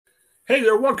Hey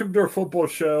there, welcome to our football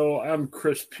show. I'm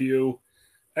Chris Pugh,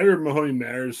 editor of Mahoney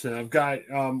Matters, and I've got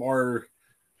uh,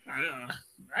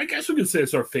 I guess we could say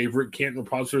it's our favorite Canton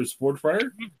repository sports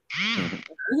writer. I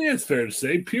think it's fair to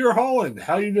say, Peter Holland.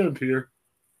 How you doing, Peter?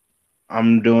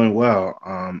 I'm doing well.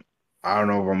 I don't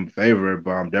know if I'm a favorite,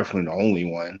 but I'm definitely the only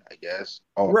one, I guess.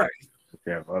 Oh, Right.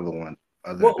 we have other Well,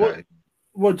 well, guys.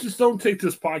 well, just don't take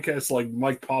this podcast like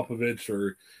Mike Popovich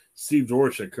or Steve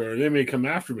Dorshik, or they may come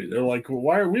after me. They're like, "Well,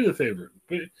 why are we the favorite?"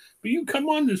 But you come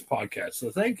on this podcast,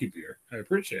 so thank you, Peter. I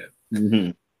appreciate it. Hmm.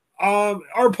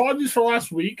 Our apologies for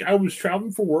last week. I was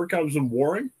traveling for work. I was in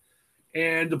Warren,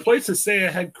 and the place to stay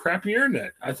I had crappy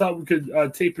internet. I thought we could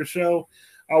tape a show.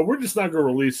 We're just not going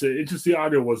to release it. It's just the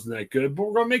audio wasn't that good, but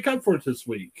we're going to make up for it this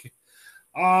week.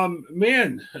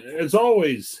 Man, as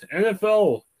always,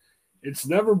 NFL. It's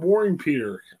never boring,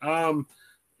 Peter.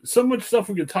 So much stuff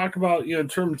we could talk about, in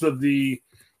terms of the,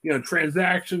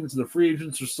 transactions. The free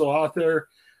agents are still out there,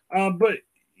 but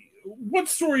what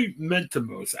story meant the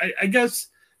most? I guess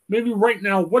maybe right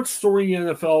now, what story in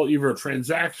the NFL, either a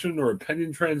transaction or a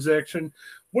pending transaction,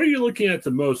 what are you looking at the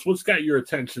most? What's got your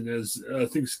attention as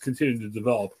things continue to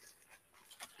develop?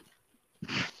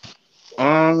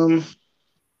 Um,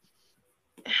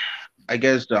 I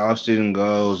guess the offseason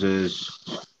goes is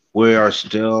we are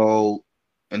still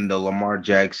in the Lamar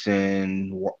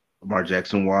Jackson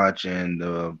watch and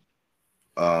the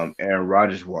Aaron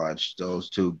Rodgers watch. Those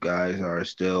two guys are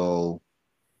still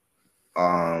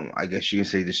I guess you can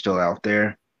say they're still out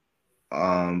there.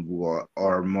 Or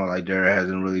more like there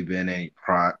hasn't really been any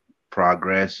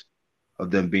progress of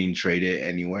them being traded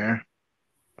anywhere.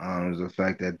 The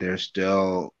fact that they're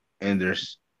still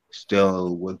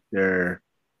still with their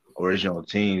original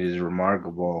team is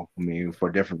remarkable. I mean, for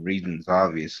different reasons,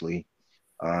 obviously.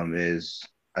 Is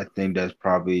I think that's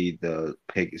probably the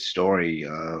biggest story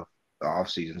of the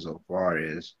offseason so far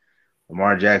is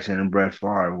Lamar Jackson and Brett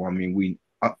Favre. Well, I mean,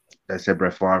 I said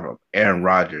Brett Favre, Aaron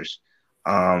Rodgers.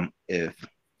 If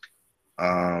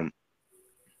um,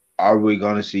 Are we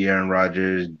going to see Aaron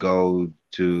Rodgers go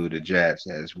to the Jets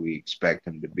as we expect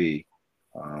him to be?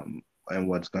 And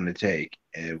what's going to take?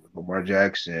 And with Lamar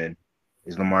Jackson,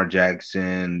 is Lamar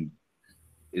Jackson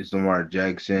is Lamar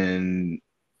Jackson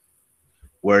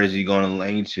where is he going to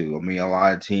lane to? I mean, a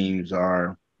lot of teams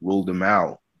are ruled him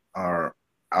out, are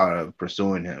out of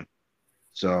pursuing him.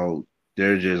 So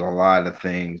there's just a lot of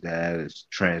things that is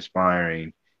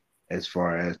transpiring as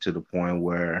far as to the point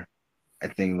where I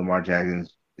think Lamar Jackson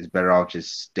is better off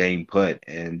just staying put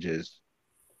and just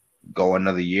go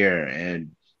another year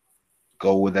and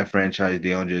go with that franchise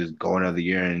deal and just go another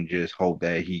year and just hope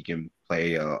that he can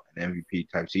play an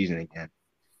MVP type season again.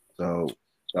 So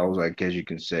that was, I guess you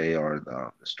can say, are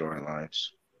the storylines.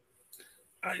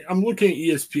 I'm looking at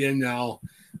ESPN now.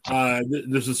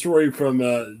 There's a story from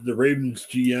the Ravens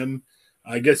GM.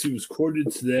 I guess he was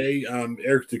quoted today,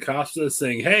 Eric DeCosta,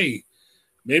 saying, "Hey,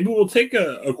 maybe we'll take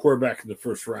a quarterback in the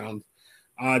first round."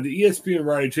 The ESPN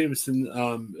writer Jameson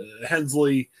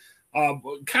Hensley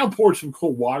kind of poured some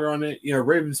cold water on it.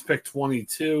 Ravens pick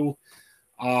 22.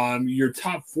 Your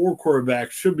top four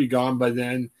quarterbacks should be gone by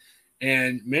then.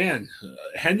 And man,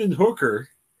 Hendon Hooker,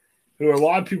 who a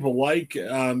lot of people like,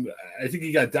 I think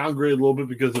he got downgraded a little bit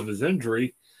because of his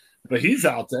injury, but he's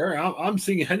out there. I'm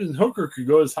seeing Hendon Hooker could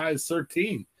go as high as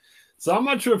 13. So I'm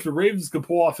not sure if the Ravens could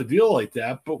pull off a deal like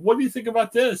that. But what do you think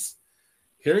about this?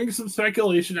 Hearing some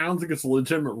speculation, I don't think it's a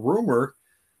legitimate rumor,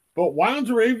 but why don't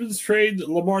the Ravens trade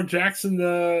Lamar Jackson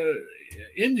to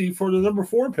Indy for the number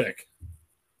four pick?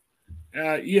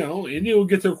 Indy will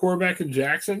get their quarterback in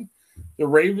Jackson. The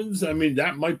Ravens, I mean,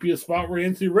 that might be a spot where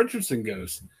Anthony Richardson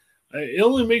goes. It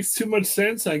only makes too much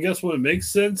sense. I guess when it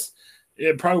makes sense,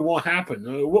 it probably won't happen.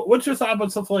 What's your thought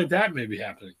about something like that maybe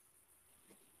happening?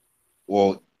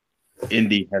 Well,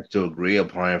 Indy has to agree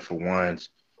upon it for once.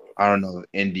 I don't know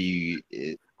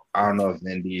if I don't know if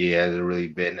Indy has really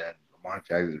been on Lamar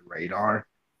Jackson's radar.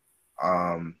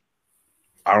 Um,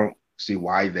 I don't see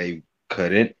why they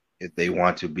couldn't if they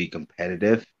want to be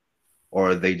competitive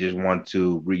or they just want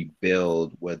to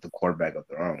rebuild with the quarterback of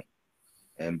their own.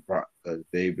 And because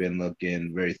they've been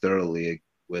looking very thoroughly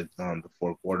with the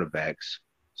four quarterbacks,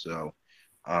 so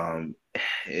um,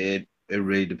 it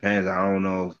really depends. I don't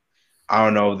know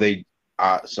if they.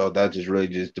 So that just really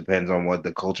just depends on what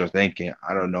the culture is thinking.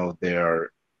 I don't know if they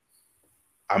are.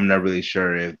 I'm not really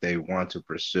sure if they want to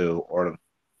pursue or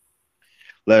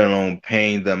let alone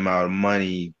paying the amount of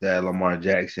money that Lamar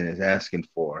Jackson is asking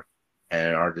for,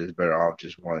 and are just better off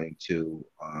just wanting to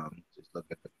just look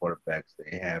at the quarterbacks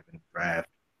they have in the draft.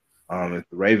 If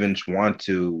the Ravens want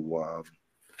to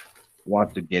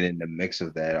get in the mix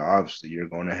of that, obviously you're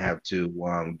going to have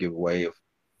to give away.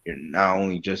 you not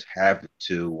only just have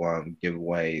to give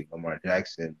away Lamar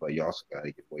Jackson, but you also got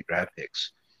to give away draft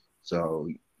picks. So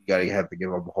you got to have to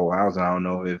give up a whole house. And I don't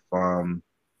know if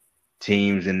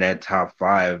teams in that top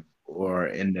five or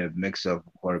in the mix of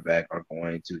quarterback are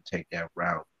going to take that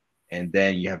route. And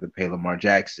then you have to pay Lamar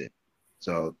Jackson.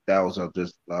 So those are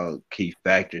just key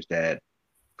factors that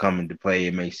come into play.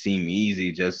 It may seem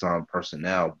easy just on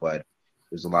personnel, but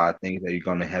there's a lot of things that you're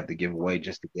going to have to give away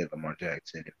just to get Lamar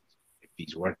Jackson if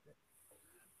he's worth it.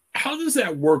 How does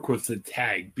that work with the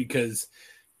tag? Because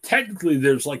technically,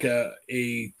 there's like a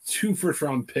 2 first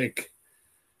round pick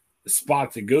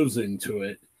spot that goes into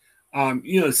it.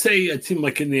 Say a team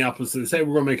like Indianapolis says, "Hey,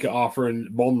 we're going to make an offer," and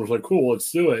Baltimore's like, "Cool,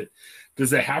 let's do it."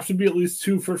 Does it have to be at least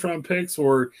 2 first round picks,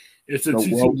 or if the So,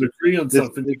 two well, teams agree on this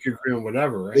something, they can agree on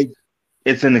whatever, right? it,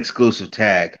 it's an exclusive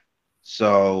tag.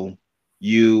 So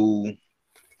you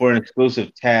for an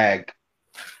exclusive tag,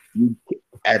 you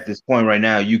at this point right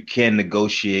now, you can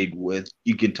negotiate with,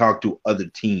 you can talk to other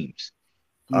teams.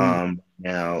 Mm.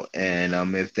 Now,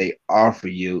 and if they offer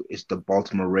you, it's the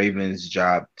Baltimore Ravens'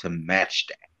 job to match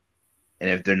that.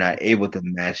 And if they're not able to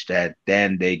match that,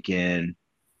 then they can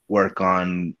work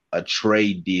on a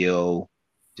trade deal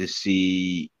to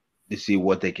see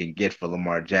what they can get for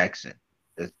Lamar Jackson.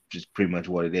 That's just pretty much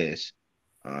what it is.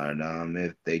 And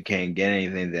if they can't get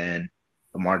anything, then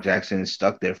Lamar Jackson is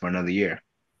stuck there for another year.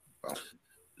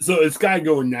 So So it's got to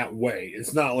go in that way.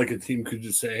 It's not like a team could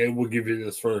just say, "Hey, we'll give you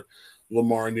this for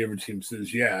Lamar," and the other team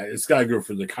says, "Yeah." It's got to go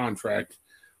for the contract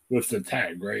with the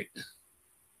tag, right?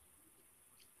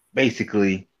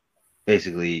 basically,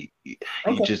 basically, you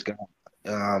Okay. just got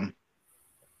um,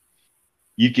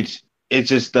 you could. It's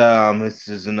just this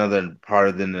is another part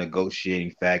of the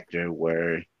negotiating factor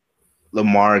where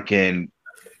Lamar can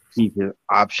keep his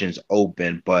options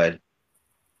open, but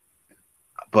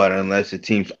unless the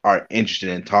teams are interested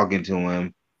in talking to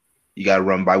him, you got to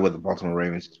run by with the Baltimore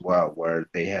Ravens as well, where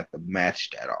they have to match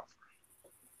that offer.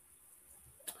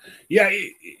 Yeah,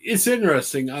 it's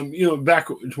interesting. Back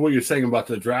to what you're saying about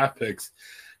the draft picks.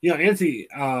 Anthony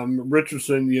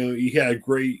Richardson. He had a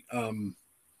great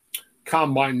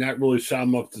combine that really shot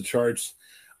him up the charts.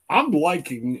 I'm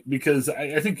liking because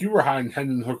I think you were high on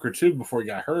Hendon Hooker too before he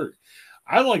got hurt.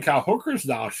 I like how Hooker's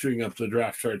now shooting up the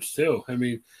draft charts too. I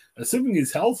mean, assuming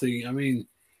he's healthy, I mean,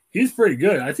 he's pretty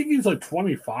good. I think he's like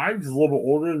 25. He's a little bit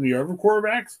older than the other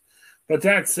quarterbacks. But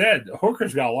that said,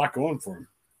 Hooker's got a lot going for him.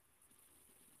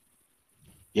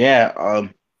 Yeah,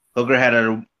 Hooker had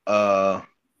a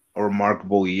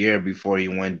remarkable year before he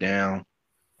went down.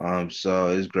 So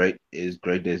it's great. It's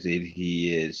great that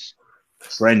he is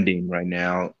trending right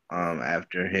now.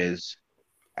 After his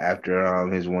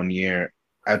 1 year,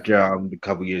 after a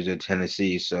couple years at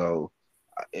Tennessee. So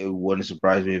it wouldn't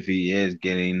surprise me if he is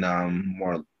getting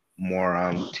more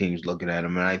teams looking at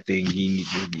him. And I think he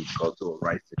needs to go to a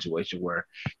right situation where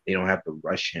they don't have to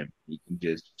rush him. He can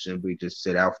just simply just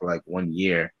sit out for like 1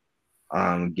 year,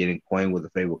 getting acquainted with the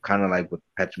fable, kind of like with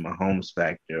the Patrick Mahomes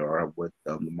factor or with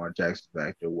the Lamar Jackson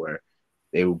factor, where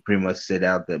they would pretty much sit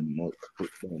out the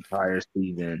entire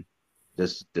season,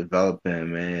 just develop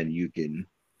him, and you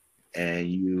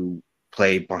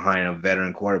play behind a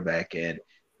veteran quarterback, and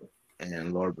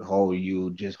Lord behold,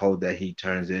 you just hope that he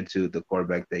turns into the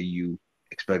quarterback that you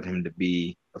expect him to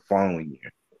be the following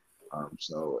year.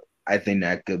 So I think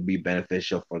that could be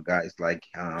beneficial for guys like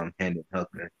Hendon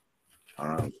Hooker.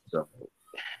 So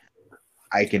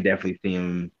I can definitely see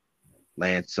him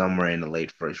land somewhere in the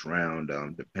late first round,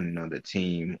 depending on the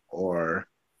team, or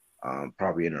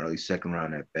probably an early second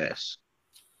round at best.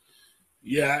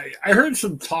 Yeah, I heard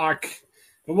some talk,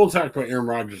 and we'll talk about Aaron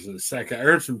Rodgers in a second. I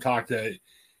heard some talk that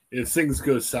if things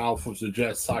go south with the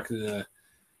Jets talking to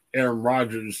Aaron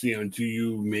Rodgers, do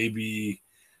you maybe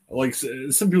like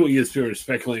some people in ESPN are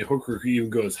speculating Hooker could even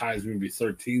go as high as maybe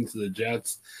 13 to the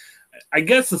Jets. I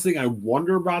guess the thing I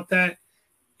wonder about that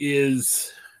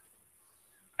is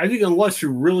I think unless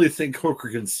you really think Hooker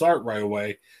can start right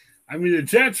away, I mean the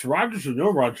Jets, Rodgers or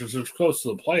no Rodgers, are close to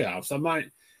the playoffs. I'm not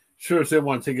sure if they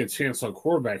want to take a chance on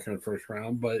quarterback in the first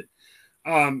round, but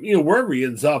wherever he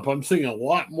ends up, I'm seeing a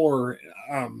lot more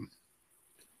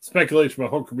speculation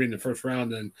about Hooker being the first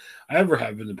round than I ever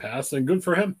have in the past, and good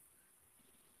for him.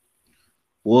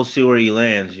 We'll see where he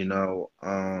lands.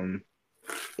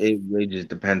 It really just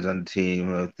depends on the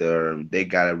team. If they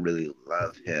gotta really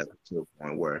love him to the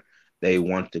point where they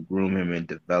want to groom him and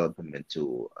develop him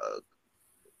into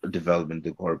a development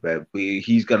quarterback. But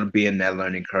he's gonna be in that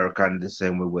learning curve, kind of the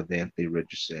same way with Anthony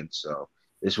Richardson. So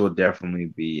this will definitely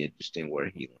be interesting where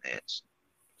he lands.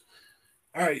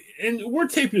 All right, and we're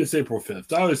taping this April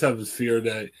 5th. I always have this fear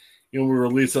that we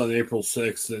release on April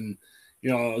 6th, and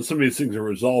some of these things are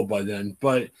resolved by then.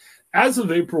 But as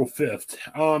of April 5th,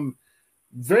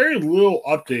 very little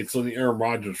updates on the Aaron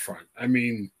Rodgers front. I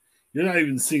mean, you're not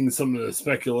even seeing some of the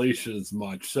speculation as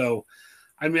much. So,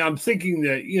 I mean, I'm thinking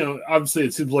that, obviously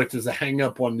it seems like there's a hang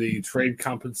up on the trade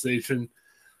compensation.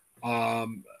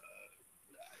 Um,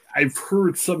 I've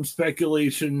heard some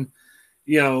speculation,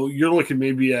 you're looking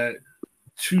maybe at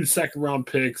 2 second-round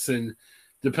picks, and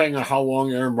depending on how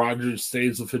long Aaron Rodgers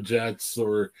stays with the Jets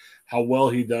or how well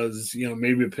he does,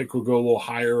 maybe a pick will go a little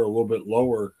higher or a little bit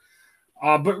lower.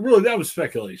 But really, that was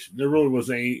speculation. There really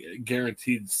wasn't any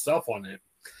guaranteed stuff on it.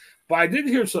 But I did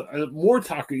hear some more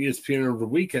talk on ESPN over the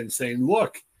weekend saying,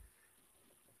 look,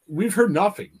 we've heard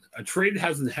nothing. A trade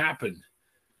hasn't happened.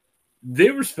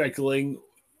 They were speculating,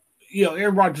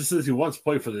 Aaron Rodgers says he wants to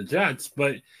play for the Jets,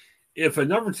 but if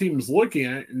another team is looking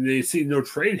at it and they see no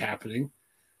trade happening,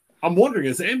 I'm wondering,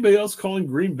 is anybody else calling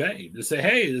Green Bay to say,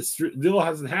 hey, this deal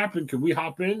hasn't happened. Can we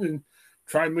hop in and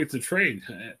try and make the trade?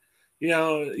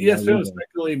 ESPN was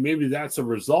speculating maybe that's a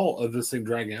result of this thing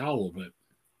dragging out a little bit.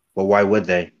 But why would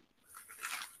they?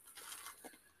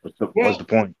 What's the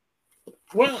point?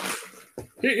 Well,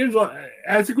 here's what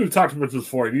I think we've talked about this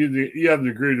before. You haven't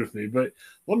agreed with me, but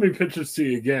let me pitch this to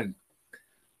you again.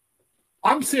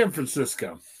 I'm San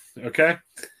Francisco, okay?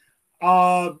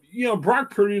 Brock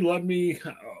Purdy led me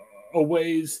a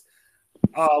ways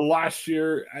last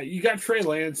year. You got Trey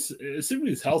Lance. Assuming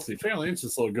he's healthy, Trey Lance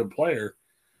is still a good player.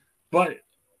 But,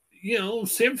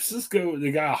 San Francisco,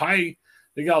 they got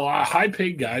a lot of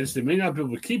high-paid guys. They may not be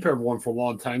able to keep everyone for a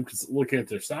long time because looking at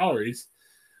their salaries.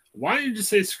 Why don't you just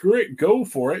say, screw it, go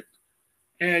for it?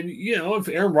 And, if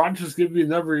Aaron Rodgers gives you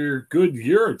another good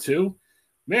year or two,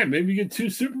 man, maybe you get 2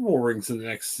 Super Bowl rings in the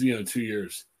next, 2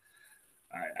 years.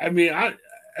 I mean,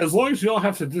 as long as you don't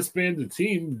have to disband the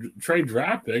team, trade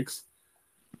draft picks,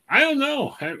 I don't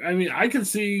know. I mean, I can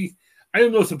see – I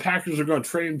don't know if the Packers are going to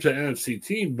trade him to an NFC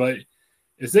team, but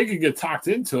if they could get talked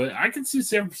into it, I can see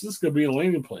San Francisco being a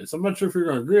landing place. I'm not sure if you're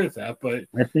going to agree with that, but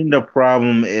I think the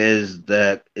problem is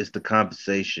that it's the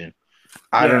compensation.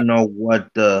 I don't know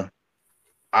what the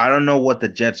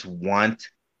Jets want.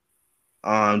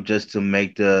 Just to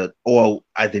make I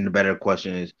think the better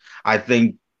question is, I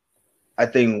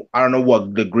don't know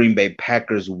what the Green Bay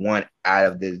Packers want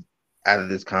out of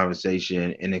this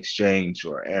conversation in exchange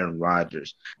for Aaron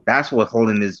Rodgers. That's what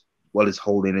is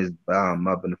holding his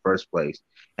up in the first place.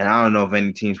 And I don't know if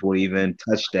any teams will even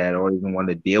touch that or even want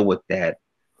to deal with that.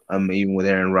 Even with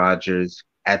Aaron Rodgers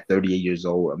at 38 years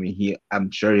old. I mean, I'm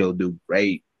sure he'll do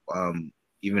great,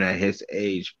 even at his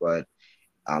age. But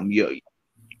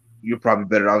you're probably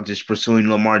better off just pursuing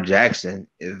Lamar Jackson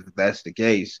if that's the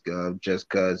case, just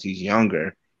because he's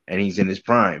younger and he's in his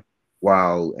prime.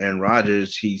 While Aaron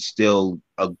Rodgers, he's still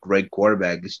a great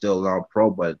quarterback. He's still an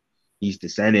all-pro, but he's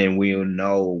descending, and we don't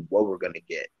know what we're going to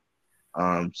get.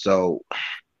 So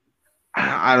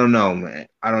I don't know, man.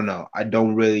 I don't know. I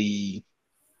don't want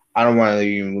to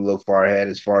even look far ahead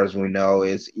as far as we know.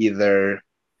 It's either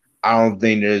I don't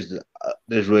think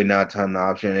there's really not a ton of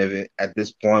option. At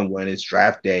this point when it's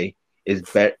draft day,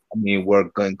 it's bet. I mean, we're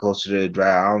getting closer to the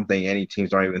draft. I don't think any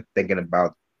teams are even thinking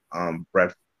about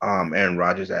Aaron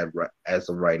Rodgers as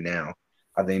of right now.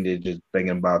 I think they're just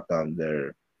thinking about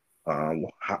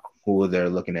who they're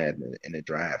looking at in the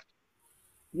draft.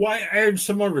 Well, I heard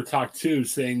some other talk too,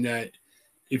 saying that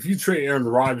if you trade Aaron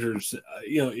Rodgers,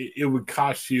 it would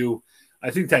cost you. I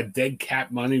think that dead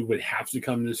cap money would have to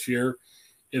come this year.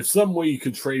 If some way you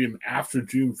could trade him after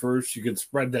June 1st, you could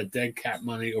spread that dead cap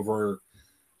money over.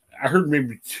 I heard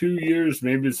maybe 2 years,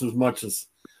 maybe it's as much as.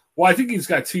 Well, I think he's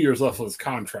got 2 years left on his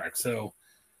contract, so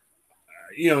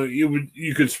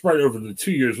you could spread it over the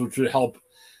 2 years, which would help.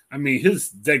 I mean, his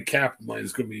dead cap money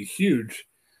is going to be huge.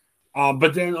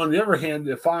 But then on the other hand,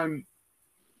 if I'm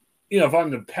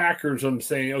the Packers, I'm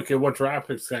saying, okay, what draft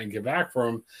picks can I get back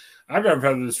from? I'd rather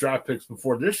have those draft picks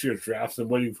before this year's draft than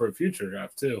waiting for a future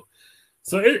draft too.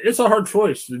 So it's a hard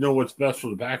choice to know what's best for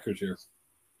the Packers here.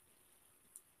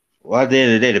 Well, at the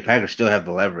end of the day, the Packers still have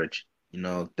the leverage.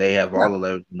 They have all the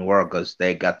leverage in the world because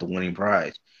they got the winning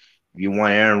prize. If you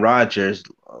want Aaron Rodgers,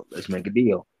 let's make a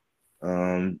deal.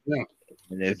 And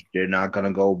if they're not going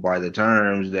to go by the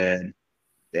terms, then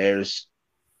there's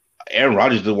Aaron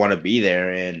Rodgers doesn't want to be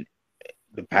there, and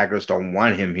the Packers don't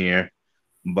want him here,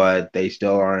 but they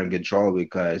still are in control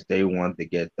because they want to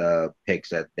get the picks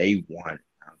that they want.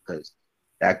 Because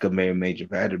that could be a major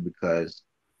factor because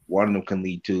one of them can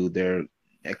lead to their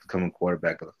next coming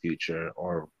quarterback of the future,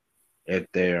 or if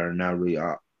they are not really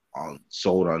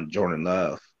sold on Jordan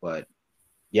Love. But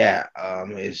yeah,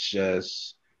 it's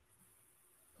just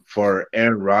for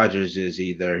Aaron Rodgers is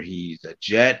either he's a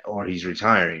Jet or he's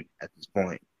retiring at this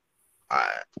point.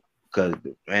 Because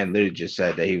the man literally just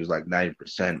said that he was like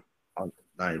 90%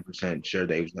 sure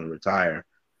that he was going to retire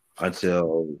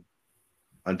until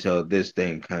this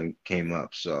thing came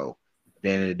up. So at the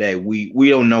end of the day, we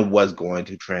don't know what's going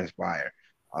to transpire.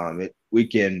 We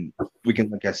can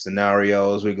look at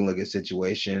scenarios, we can look at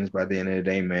situations. By the end of the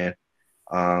day, man,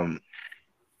 um,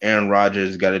 Aaron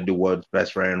Rodgers got to do what's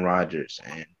best for Aaron Rodgers,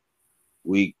 and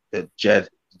the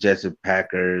Jets and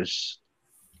Packers,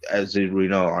 as we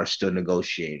know, are still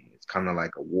negotiating. It's kind of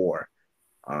like a war.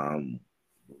 Um,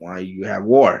 why you have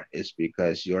war? It's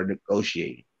because you're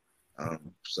negotiating.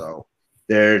 So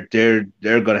they're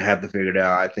gonna have to figure it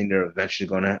out. I think they're eventually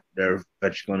gonna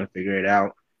figure it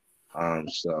out.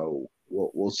 So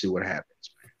we'll see what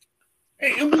happens.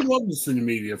 And we love this in the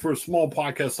media for a small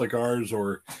podcast like ours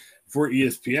or for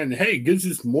ESPN. Hey, it gives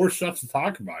us more stuff to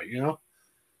talk about, you know?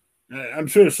 I'm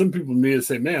sure some people in the media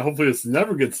say, man, hopefully this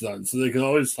never gets done so they can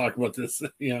always talk about this,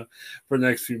 you know, for the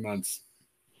next few months.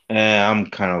 I'm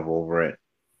kind of over it,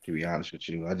 to be honest with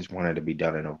you. I just wanted to be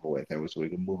done and over with, so we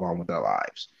can move on with our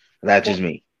lives. But that's just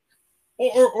me.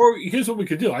 Or here's what we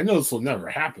could do. I know this will never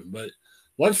happen, but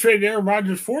let's trade Aaron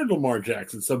Rodgers for Lamar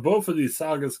Jackson so both of these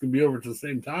sagas can be over at the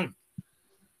same time.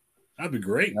 That'd be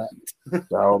great.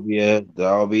 That'll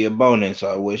be a bonus.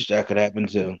 I wish that could happen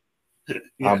too.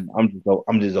 Yeah.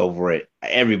 I'm just over it.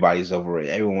 Everybody's over it.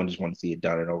 Everyone just wants to see it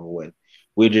done and over with.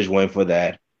 We're just waiting for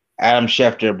that Adam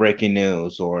Schefter breaking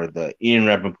news or the Ian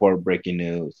Rappaport breaking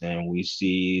news, and we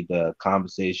see the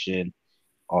conversation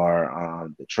or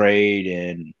the trade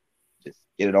and just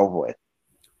get it over with.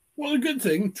 Well, a good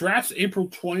thing. Draft's April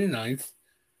 29th.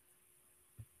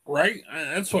 Right?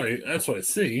 That's what I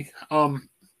see.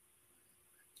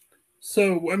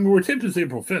 So I mean we're tipped as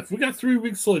April 5th. We got 3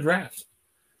 weeks till the draft.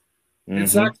 Mm-hmm.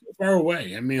 It's not too far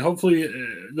away. I mean, hopefully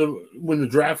when the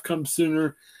draft comes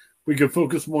sooner, we can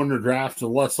focus more on the draft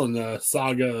and less on the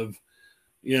saga of,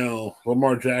 you know,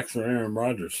 Lamar Jackson or Aaron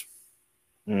Rodgers.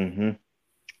 Mm-hmm.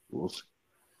 We'll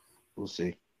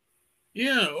see.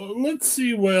 Yeah, let's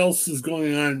see what else is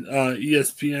going on.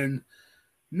 ESPN,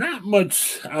 not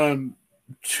much,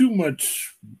 too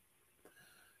much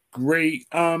great.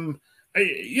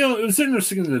 It was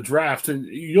interesting in the draft, and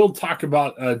you'll talk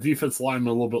about defense lineman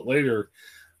a little bit later.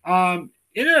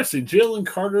 Interesting. Jalen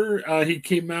Carter, he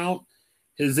came out.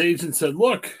 His agent said,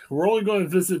 look, we're only going to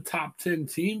visit top 10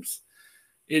 teams.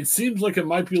 It seems like it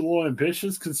might be a little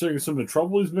ambitious considering some of the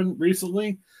trouble he's been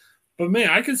recently. But, man,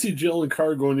 I can see Jalen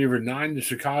Carter going either 9 to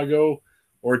Chicago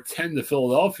or 10 to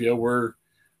Philadelphia, where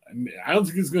I don't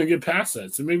think he's going to get past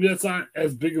that. So maybe that's not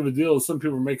as big of a deal as some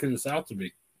people are making this out to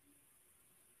be.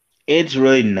 It's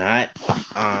really not.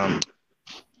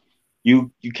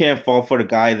 You can't fall for the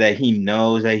guy that he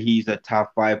knows that he's a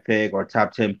top 5 pick or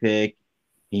top 10 pick.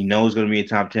 He knows going to be a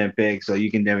top 10 pick, so you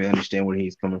can definitely understand where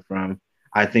he's coming from.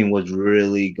 I think what's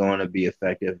really going to be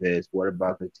effective is what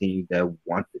about the teams that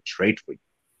want to trade for you?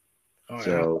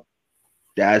 So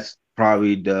that's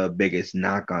probably the biggest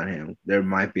knock on him. There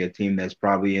might be a team that's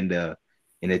probably in the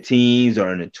teens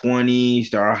or in the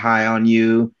 20s that are high on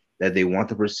you, that they want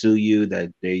to pursue you,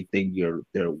 that they think you're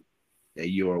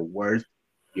worth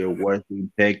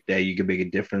being picked, that you can make a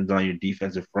difference on your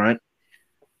defensive front.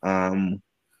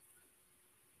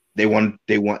 They want,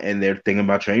 and they're thinking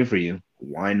about trading for you.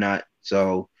 Why not?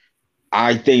 So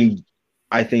I think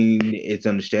it's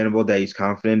understandable that he's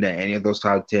confident that any of those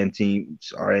top 10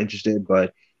 teams are interested,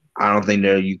 but I don't think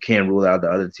you can't rule out the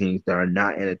other teams that are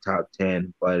not in the top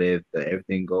 10. But if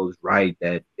everything goes right,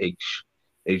 that they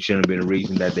shouldn't be a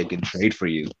reason that they can trade for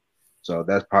you. So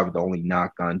that's probably the only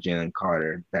knock on Jalen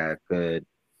Carter that could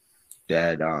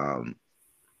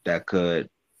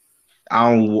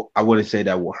I wouldn't say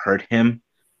that will hurt him,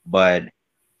 but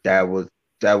that was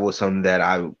something that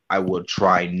I would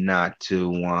try not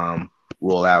to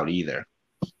rule out either.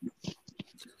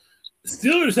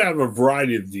 Steelers have a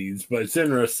variety of needs, but it's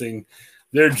interesting.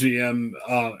 Their GM,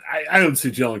 I don't see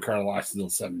Jalen Carter lasting until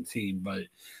 17, but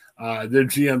their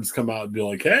GMs come out and be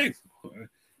like, hey,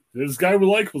 there's a guy we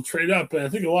like, we'll trade up. And I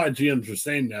think a lot of GMs are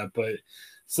saying that, but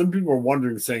some people are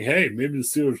wondering, saying, hey, maybe the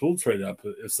Steelers will trade up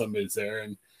if somebody's there.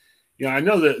 And, I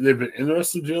know that they've been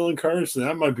interested in Jalen Carter, so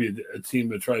that might be a team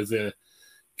that tries to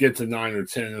get to 9 or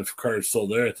 10 if Carter's still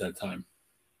there at that time.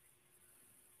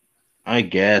 I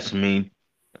guess. I mean,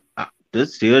 do you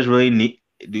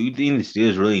think the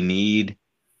Steelers really need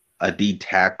a D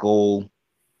tackle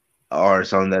or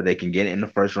something that they can get in the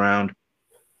first round?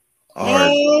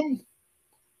 Or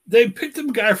they picked a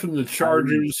guy from the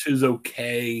Chargers who's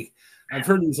okay. I've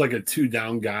heard he's like a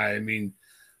 2-down guy. I mean,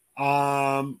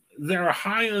 they're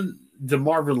high on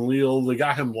DeMarvin Leal. They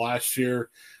got him last year.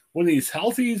 When he's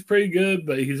healthy, he's pretty good,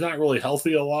 but he's not really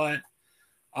healthy a lot.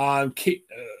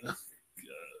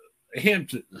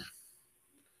 Hampton.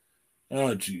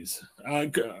 Oh, geez.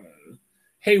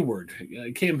 Hayward,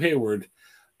 Cam Hayward,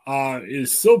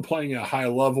 is still playing at a high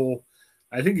level.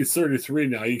 I think he's 33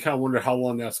 now. You kind of wonder how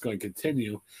long that's going to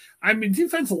continue. I mean,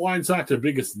 defensive line's not their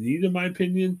biggest need, in my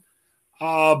opinion.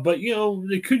 But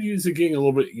they could use it getting a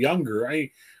little bit younger.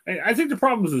 I think the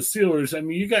problem with the Steelers, I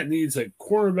mean, you got needs at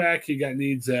cornerback, you got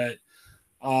needs at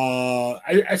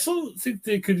I still think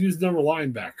they could use another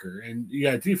linebacker, and you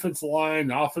got defensive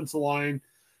line, offensive line.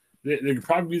 They could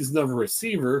probably use another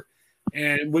receiver.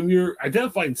 And when you're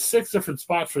identifying 6 different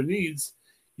spots for needs,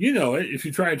 if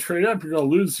you try to trade up, you're going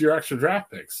to lose your extra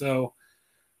draft pick. So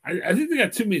I think they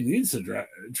got too many needs to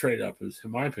trade up,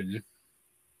 in my opinion.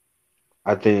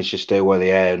 I think they should stay where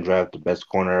they at and draft the best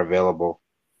corner available.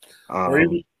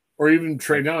 Or even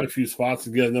trade down a few spots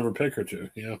and get another pick or two.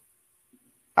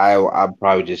 I'd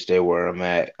probably just stay where I'm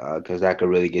at because that could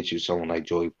really get you someone like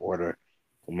Joey Porter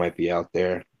who might be out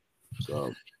there.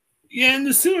 So yeah, and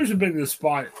the Steelers have been in this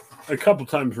spot a couple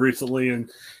times recently, and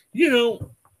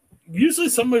usually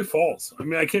somebody falls. I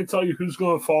mean, I can't tell you who's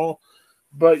going to fall,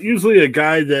 but usually a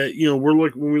guy that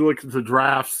when we look at the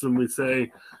drafts and we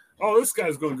say, "Oh, this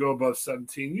guy's going to go above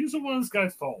 17." Usually one of those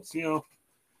guys falls.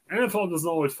 NFL doesn't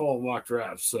always fall in mock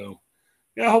drafts, so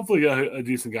yeah, hopefully a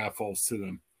decent guy falls to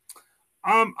them.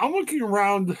 I'm looking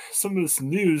around some of this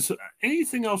news.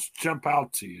 Anything else jump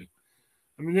out to you?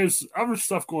 I mean, there's other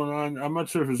stuff going on. I'm not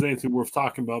sure if there's anything worth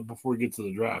talking about before we get to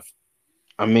the draft.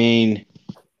 I mean,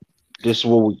 this is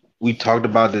what we talked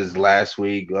about this last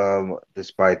week,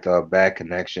 despite the bad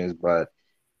connections, but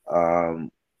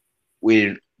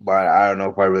but I don't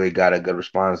know if I really got a good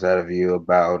response out of you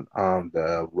about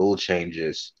the rule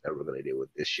changes that we're gonna deal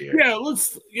with this year.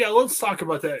 Let's talk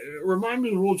about that. Remind me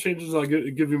of the rule changes. I'll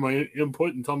give you my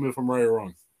input and tell me if I'm right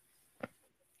or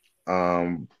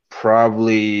wrong.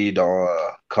 Probably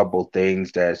the couple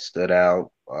things that stood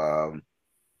out.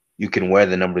 You can wear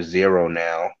the number 0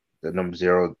 now. The number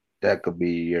 0, that could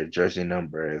be your jersey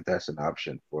number if that's an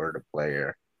option for the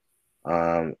player.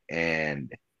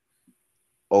 And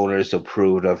owners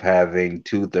approved of having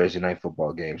 2 Thursday night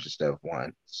football games instead of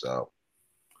 1. So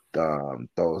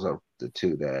those are the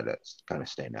 2 that kind of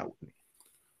stand out with me.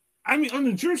 I mean, on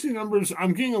the jersey numbers,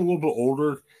 I'm getting a little bit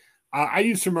older. I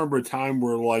used to remember a time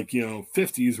where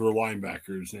 50s were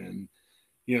linebackers and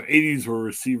 80s were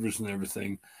receivers and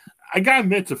everything. I gotta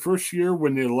admit, the first year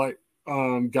when they let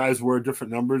guys wear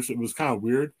different numbers, it was kind of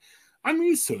weird. I'm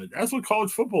used to it. That's what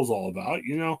college football is all about.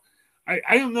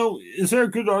 I don't know. Is there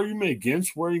a good argument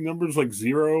against wearing numbers like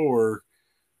 0 or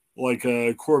like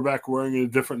a quarterback wearing a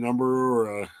different number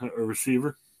or a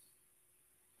receiver?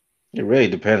 It really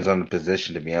depends on the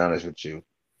position, to be honest with you.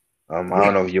 I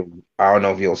don't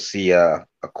know if you'll see a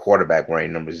quarterback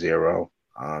wearing number 0.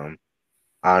 I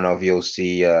don't know if you'll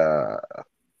see you're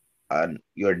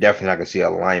definitely not gonna see a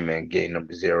lineman getting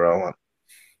number 0.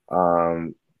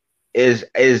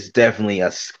 Is definitely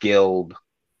a skilled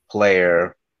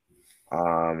player.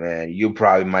 And you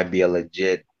probably might be a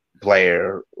legit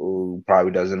player who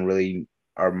probably doesn't really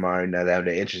or might not have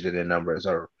the interested in numbers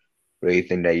or really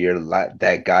think that you're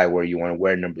that guy where you want to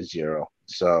wear number 0.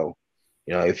 So,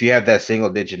 if you have that single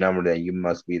digit number, then you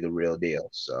must be the real deal.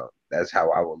 So that's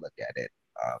how I would look at it.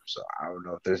 So I don't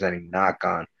know if there's any knock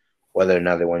on whether or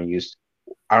not they want to use.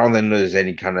 I don't think there's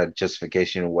any kind of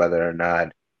justification whether or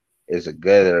not it's a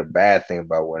good or a bad thing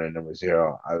about wearing number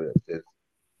 0.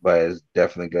 But it's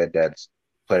definitely good that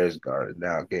players are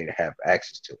now getting to have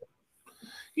access to it.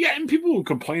 Yeah, and people will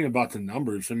complain about the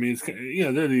numbers. I mean, it's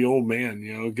they're the old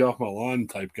man, get off my lawn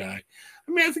type guy.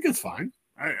 I mean, I think it's fine.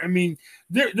 I mean,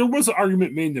 there was an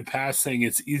argument made in the past saying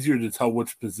it's easier to tell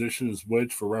which position is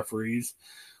which for referees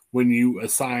when you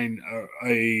assign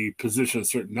a position a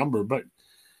certain number. But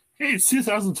hey, it's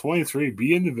 2023.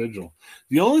 Be individual.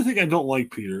 The only thing I don't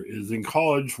like, Peter, is in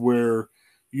college where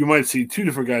you might see 2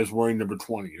 different guys wearing number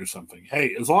 20 or something.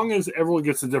 Hey, as long as everyone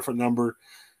gets a different number,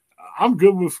 I'm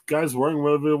good with guys wearing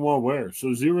whatever they want to wear.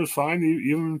 So 0 is fine.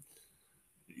 Even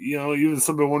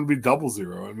somebody want to be double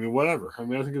 0. I mean, whatever. I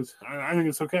mean, I think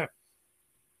it's okay.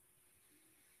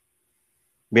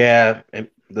 Yeah,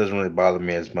 it doesn't really bother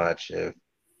me as much if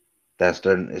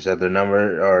is that their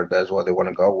number or that's what they want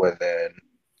to go with. And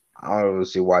I don't really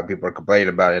see why people are complaining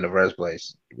about it in the first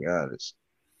place, to be honest.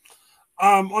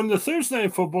 On the Thursday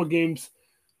night football games,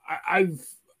 I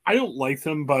don't like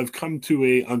them, but I've come to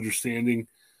a understanding.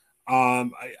 I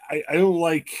don't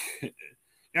like.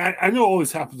 I know it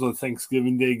always happens on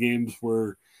Thanksgiving Day games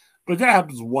but that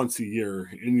happens once a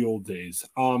year in the old days.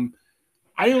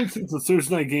 I don't think the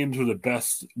Thursday night games are the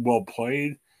best well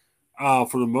played.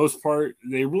 For the most part,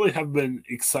 they really have been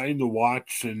exciting to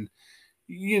watch, and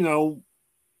you know,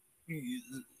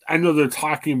 I know they're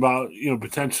talking about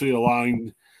potentially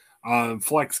allowing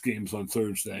flex games on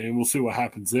Thursday, and we'll see what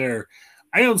happens there.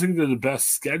 I don't think they're the best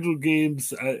scheduled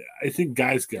games. I think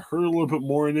guys get hurt a little bit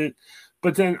more in it,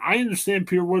 but then I understand,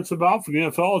 Peter, what it's about for the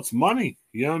NFL. It's money.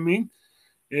 You know what I mean?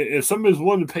 If somebody's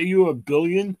willing to pay you $1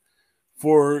 billion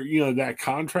for that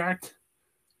contract,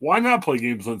 why not play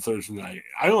games on Thursday night?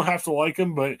 I don't have to like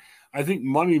them, but I think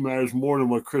money matters more than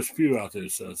what Chris Pugh out there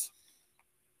says.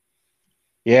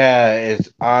 Yeah, it's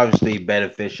obviously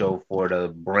beneficial for the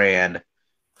brand,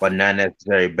 but not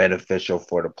necessarily beneficial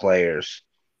for the players.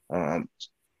 Um,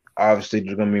 Obviously,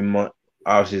 there's gonna be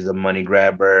obviously it's a money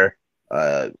grabber.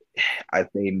 Uh, I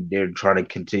think they're trying to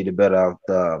continue to build out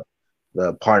the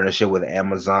partnership with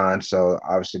Amazon. So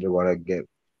obviously they want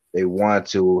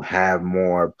to have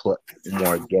more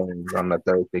games on the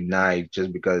Thursday night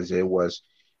just because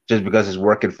it's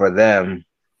working for them.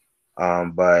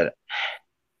 But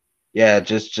yeah,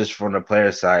 just from the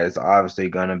player side, it's obviously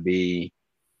gonna be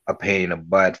a pain in the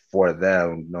butt for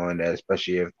them, knowing that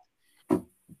especially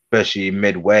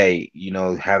midway,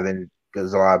 having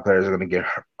because a lot of players are going to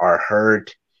are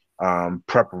hurt.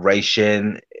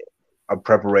 Preparation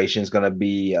is going to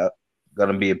be a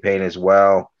pain as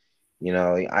well.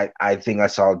 I think I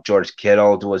saw George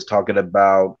Kittle was talking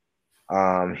about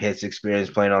his experience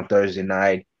playing on Thursday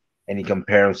night, and he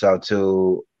compared himself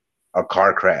to a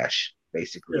car crash,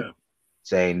 basically, Yeah.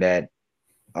 saying that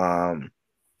um,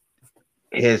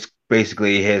 his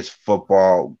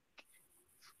football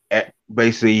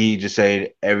basically he just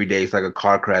said every day it's like a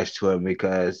car crash to him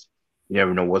because you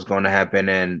never know what's going to happen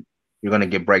and you're going to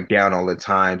get break down all the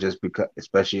time just because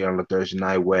especially on the Thursday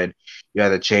night when you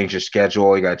have to change your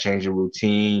schedule, you got to change your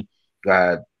routine, you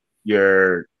got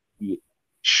your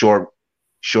short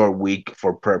week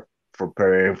for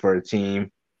preparing for a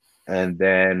team, and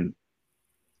then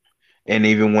and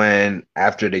even when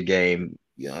after the game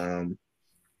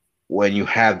when you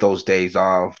have those days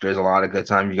off, there's a lot of good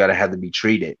time you got to have to be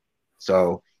treated.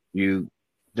 So you,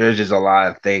 there's just a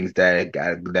lot of things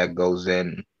that goes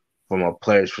in from a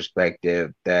player's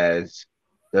perspective that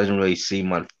doesn't really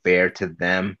seem unfair to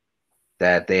them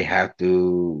that they have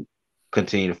to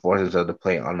continue to force themselves to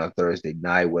play on a Thursday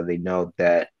night when they know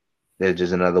that there's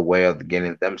just another way of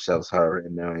getting themselves hurt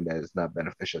and knowing that it's not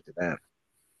beneficial to them.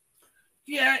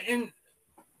 Yeah, and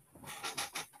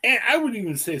I would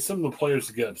even say some of the players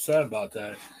get upset about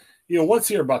that. Once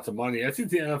you hear about the money, I think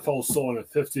the NFL is still in a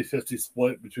 50-50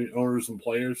 split between owners and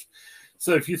players.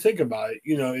 So if you think about it,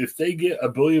 if they get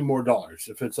 $1 billion more,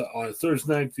 if it's on a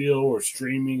Thursday night deal or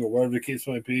streaming or whatever the case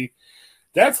might be,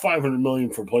 that's $500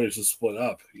 million for players to split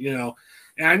up. And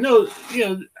I know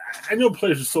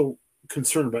players are so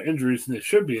concerned about injuries and they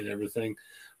should be and everything,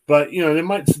 but they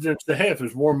might suggest that, hey, if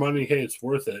there's more money, hey, it's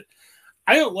worth it.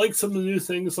 I don't like some of the new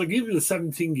things, like even the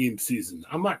 17 game season.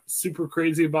 I'm not super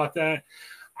crazy about that.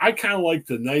 I kind of like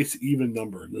the nice even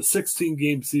number. The 16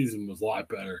 game season was a lot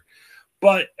better.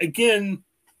 But again,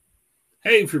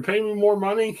 hey, if you're paying me more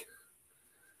money,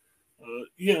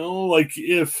 like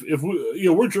if we,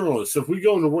 we're journalists. If we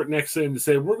go into work next day and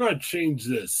say we're going to change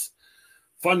this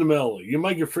fundamentally, you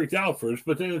might get freaked out first.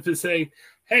 But then if they say,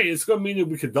 hey, it's going to mean that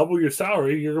we could double your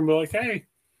salary, you're going to be like, hey,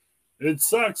 it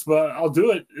sucks, but I'll do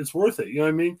it. It's worth it. You know what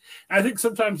I mean? I think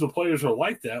sometimes the players are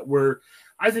like that, where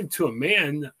I think to a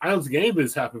man, I don't think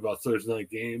anybody's happy about Thursday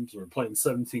night games or playing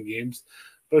 17 games.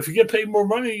 But if you get paid more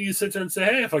money, you sit there and say,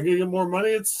 hey, if I get more money,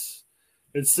 it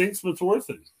stinks, but it's worth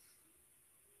it.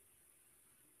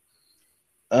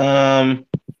 I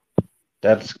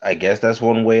guess that's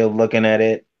one way of looking at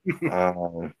it.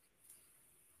 I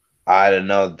don't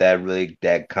know if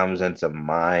that comes into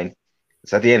mind.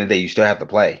 So at the end of the day, you still have to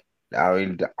play. I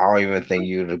don't even think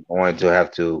you're going to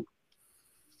have to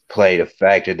play the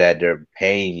factor that they're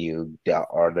paying you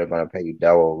or they're going to pay you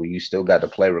double. You still got to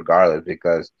play regardless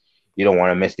because you don't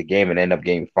want to miss the game and end up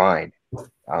getting fined.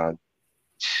 Uh,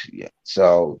 yeah.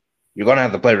 So you're going to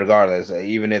have to play regardless,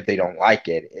 even if they don't like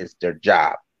it. It's their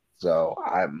job. So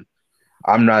I'm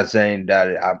not saying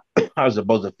that I'm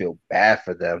supposed to feel bad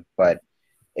for them, but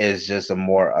it's just a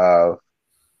more of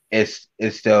it's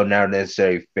still not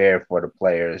necessarily fair for the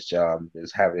players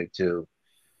just having to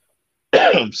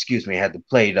excuse me had to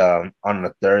play on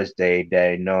a Thursday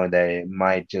day knowing that it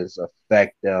might just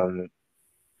affect them,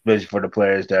 especially for the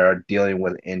players that are dealing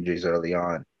with injuries early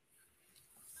on.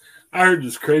 I heard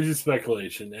this crazy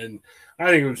speculation, and I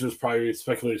think it was just probably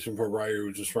speculation from a writer who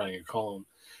was just writing a column.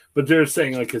 But they're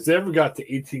saying, like, if they ever got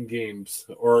to 18 games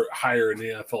or higher in the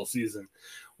NFL season,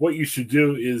 what you should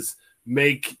do is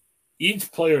make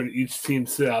each player and each team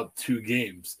sit out 2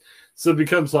 games. So it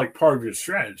becomes like part of your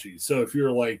strategy. So if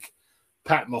you're like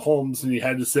Pat Mahomes and you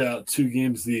had to sit out 2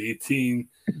 games of the 18,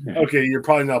 okay, you're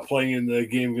probably not playing in the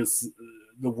game against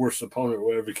the worst opponent, or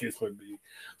whatever the case might be.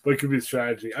 But it could be a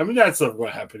strategy. I mean, that's not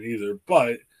going to happen either.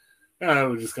 But it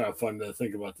was just kind of fun to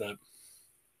think about that.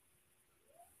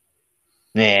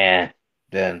 Yeah.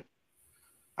 Then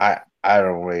I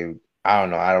don't really I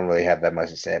don't know. I don't really have that much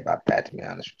to say about that, to be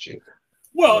honest with you.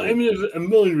 Well, I Really. mean, there's a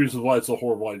million reasons why it's a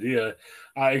horrible idea.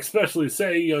 Especially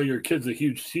say your kid's a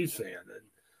huge Chiefs fan, and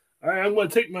all right, I'm going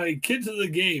to take my kid to the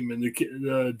game, and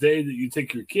the day that you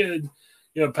take your kid,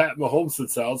 Pat Mahomes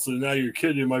sits out, so now your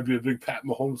kid who might be a big Pat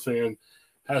Mahomes fan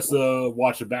has to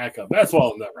watch a backup. That's why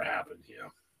it'll never happen.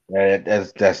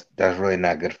 That's really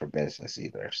not good for business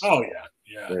either. Oh So yeah,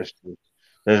 yeah. there's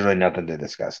really nothing to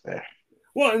discuss there.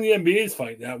 Well, and the NBA's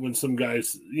fighting that when some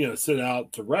guys sit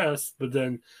out to rest, but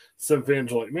then some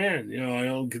fans are like, man, I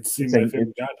don't get to see This my ain't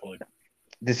favorite guy play.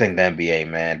 this ain't the NBA,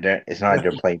 man. It's not like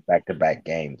they're playing back to back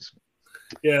games.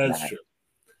 Yeah, that's Nah. true.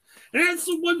 And that's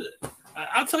the one.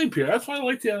 I'll tell you, Pierre. That's why I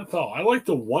like the NFL. I like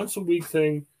the once a week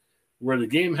thing where the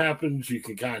game happens. You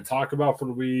can kind of talk about for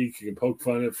the week. You can poke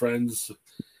fun at friends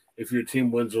if your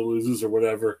team wins or loses or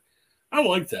whatever. I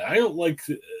like that. I don't like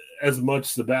as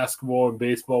much the basketball and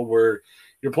baseball where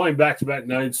you're playing back to back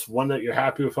nights. One night you're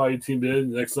happy with how your team did,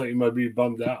 and the next night you might be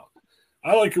bummed out.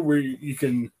 I like it where you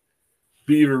can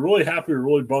be either really happy or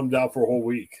really bummed out for a whole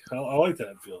week. I like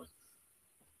that feeling.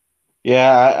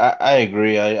 Yeah, I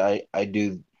agree. I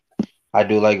do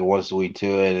like it once a week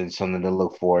too, and it's something to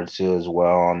look forward to as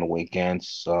well on the weekends.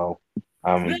 So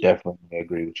Yeah, I'm definitely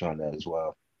agree with you on that as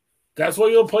well. that's why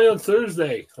you'll play on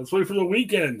Thursday. Let's wait for the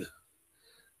weekend.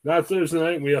 Not Thursday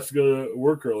night, and we have to go to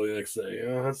work early the next day.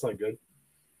 That's not good.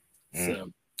 Mm.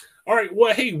 So, all right.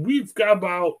 Well, hey, we've got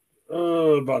about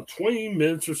 20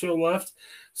 minutes or so left.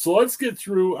 So let's get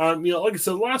through. Like I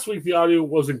said, last week the audio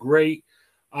wasn't great.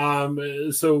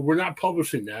 So we're not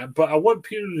publishing that. But I want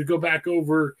Peter to go back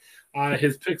over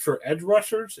his pick for edge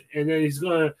rushers, and then he's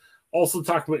going to also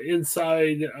talk about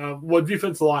inside,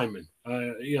 defensive linemen.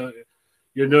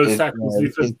 Your nose tackles,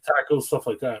 defensive tackles, stuff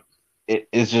like that.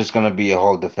 It's just gonna be a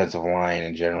whole defensive line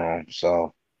in general.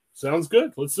 So Sounds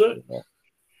good. Let's do it.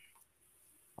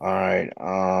 all right.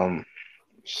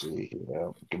 Let's see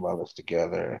here. Get my list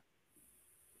together.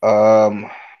 Um,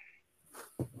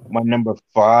 my number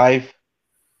five.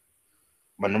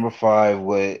 My number five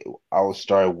would I will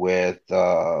start with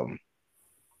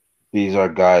these are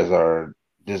guys are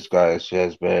this guy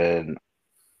has been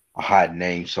a hot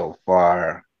name so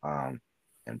far.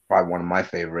 And probably one of my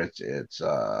favorites. It's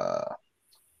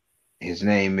his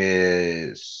name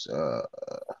is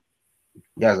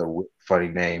he has a funny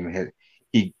name.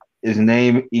 He his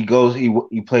name he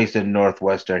plays in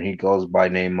Northwestern. He goes by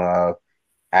name of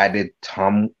Adid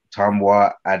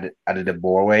Tomwa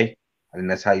Adedebore. I think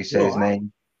that's how you say Oh, his wow.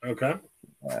 name. Okay.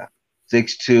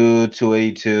 6'2",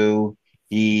 282.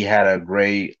 He had a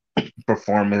great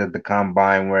performance at the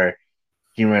combine where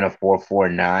he ran a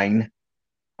 4.49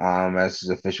 as his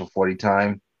official 40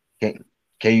 time. Can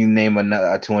can you name a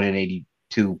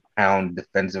 282-pound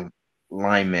defensive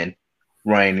lineman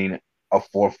running a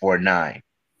 4.49?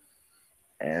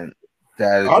 And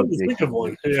that is I just think of ridiculous.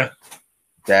 one. Yeah.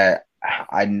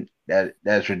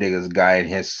 That's ridiculous. Guy in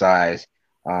his size.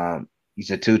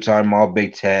 He's a two-time All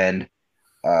Big Ten.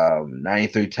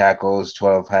 93 tackles,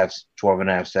 12 and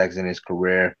a half sacks in his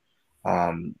career.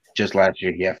 Just last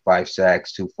year, he had 5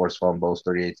 sacks, 2 forced fumbles,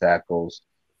 38 tackles.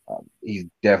 He's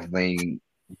definitely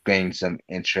gained some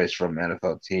interest from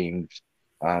NFL teams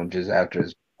just after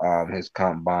his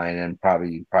combine and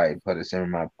probably put a similar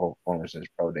amount of performance in his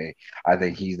pro day. I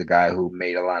think he's the guy who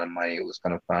made a lot of money who was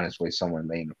going to find his way somewhere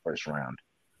late in the first round.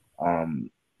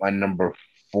 My number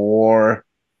four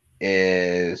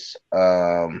is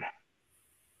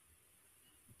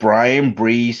Brian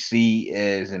Breesy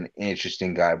is an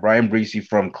interesting guy. Brian Breesy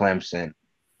from Clemson,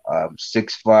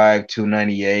 6'5",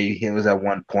 298. He was at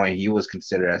one point, he was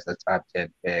considered as the top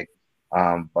 10 pick.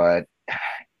 But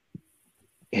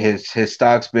his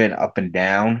stock's been up and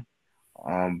down.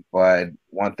 But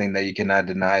one thing that you cannot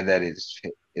deny that is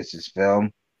his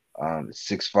film.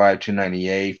 6'5",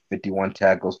 298, 51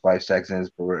 tackles, 5 sacks in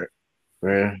his career.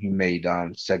 He made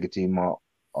second team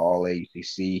all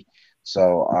ACC.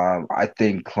 So I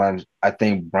think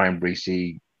Brian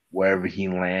Breesy, wherever he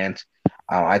lands,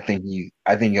 I think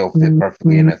he'll fit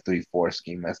perfectly in a 3-4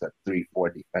 scheme as a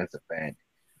 3-4 defensive end.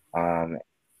 Um,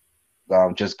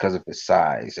 just because of his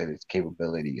size and his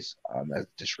capabilities as a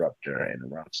disruptor and a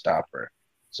run stopper.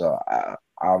 So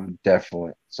I'm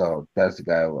definitely so that's the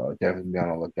guy I'll definitely be on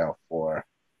the lookout for.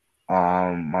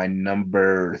 My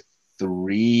number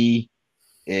three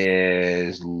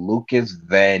is Lucas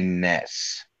Van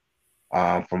Ness,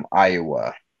 from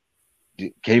Iowa.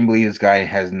 Can you believe this guy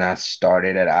has not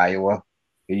started at Iowa?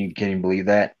 Can you believe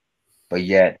that? But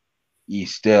yet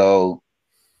he's still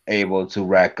able to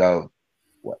rack up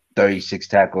what 36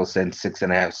 tackles and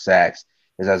 6.5 sacks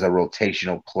is as a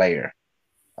rotational player.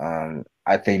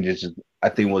 I think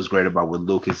what's great about with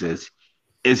Lucas is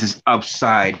his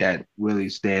upside that really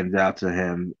stands out to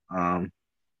him.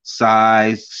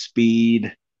 Size,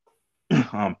 speed,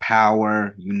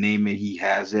 power, you name it, he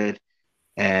has it,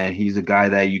 and he's a guy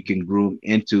that you can groom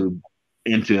into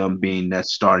him being that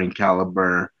starting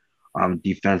caliber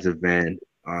defensive end.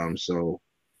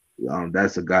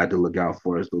 That's a guy to look out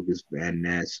for is Lucas Van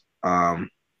Ness.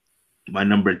 My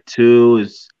number two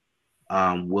is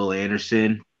Will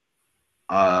Anderson.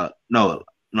 No,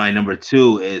 my number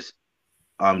two is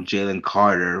Jalen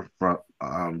Carter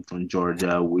from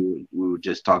Georgia. We were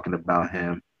just talking about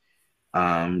him.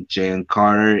 Jalen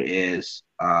Carter is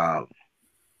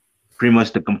pretty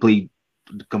much the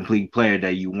complete player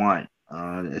that you want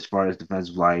as far as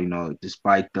defensive line.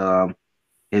 Despite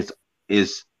his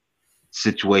his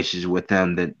situations with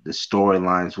them, the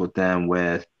storylines with them,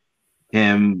 with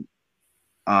him,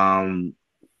 um,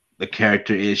 the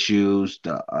character issues,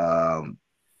 the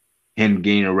him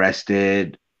getting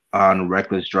arrested on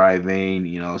reckless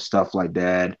driving, stuff like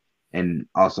that, and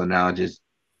also now just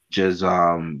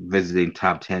visiting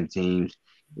top 10 teams.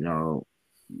 You know,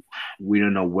 we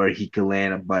don't know where he could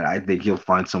land, but I think he'll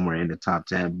find somewhere in the top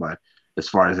 10. But as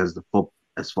far as the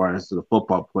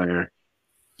football player,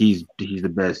 he's the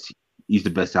best. He's the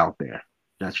best out there.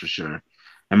 That's for sure.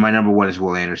 And my number one is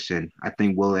Will Anderson. I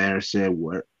think Will Anderson,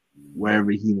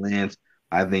 wherever he lands,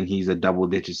 I think he's a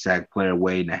double-digit sack player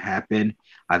waiting to happen.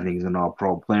 I think he's an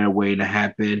All-Pro player waiting to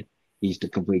happen. He's the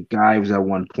complete guy. He was at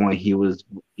one point he was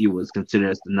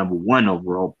considered as the number one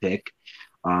overall pick.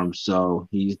 So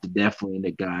he's definitely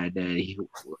the guy that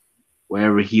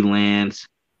wherever he lands,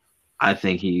 I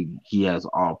think he has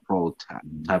All-Pro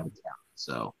type of talent.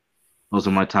 So those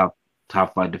are my top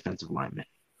five defensive linemen.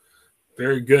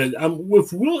 Very good.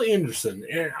 With Will Anderson,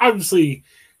 and obviously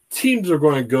teams are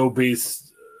going to go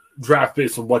draft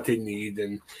based on what they need,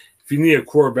 and if you need a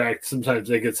quarterback, sometimes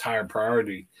that gets higher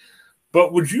priority.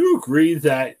 But would you agree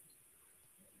that,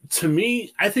 to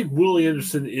me, I think Will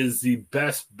Anderson is the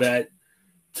best bet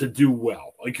to do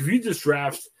well? Like if you just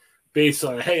draft based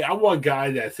on, hey, I want a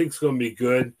guy that I think is going to be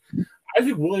good, I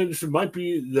think Will Anderson might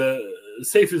be the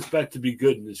safest bet to be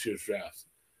good in this year's draft.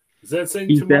 Is that saying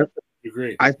He's too much? def- I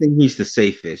agree. I think he's the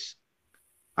safest.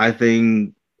 I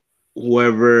think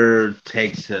whoever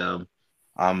takes him,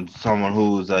 someone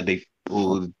who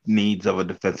needs of a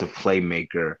defensive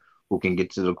playmaker who can get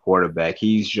to the quarterback.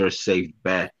 He's your safe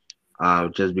bet,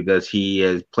 just because he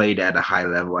has played at a high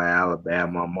level at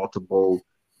Alabama,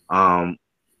 um,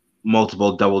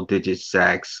 multiple double-digit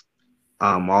sacks,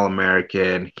 All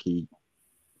American.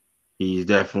 He's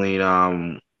definitely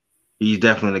he's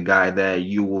definitely the guy that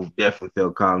you will definitely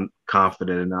feel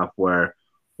confident enough where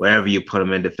wherever you put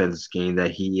him in defensive scheme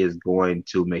that he is going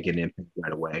to make an impact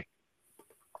right away.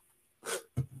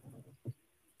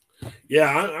 Yeah,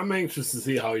 I'm anxious to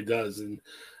see how he does, and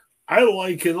I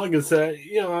like it. Like I said,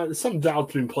 some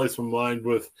doubts being placed in my mind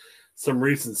with some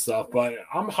recent stuff, but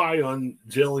I'm high on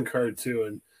Jalen Carter too,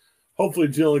 and hopefully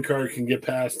Jalen Carter can get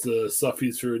past the stuff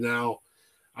he's through now.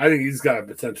 I think he's got a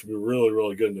potential to be really,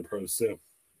 really good in the pros too.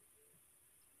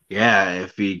 Yeah,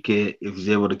 if he's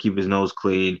able to keep his nose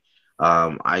clean,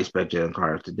 I expect Jalen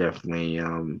Carter to definitely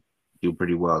do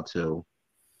pretty well too.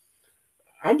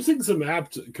 I'm seeing some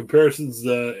apt comparisons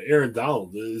to Aaron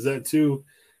Donald. Is that too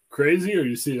crazy, or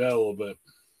you see that a little bit?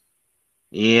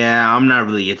 Yeah, I'm not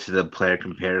really into the player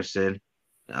comparison.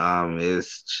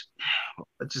 It's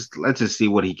let's just see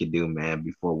what he can do, man,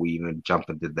 before we even jump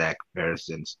into that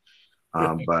comparisons.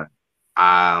 But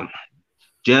um,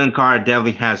 Jalen Carter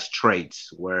definitely has traits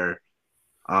where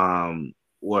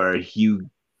he's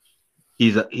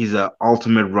a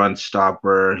ultimate run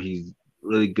stopper. He's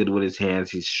really good with his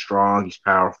hands. He's strong. He's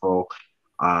powerful.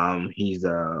 He's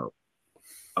an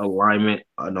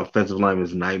offensive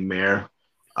lineman's nightmare.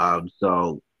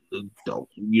 So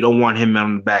you don't want him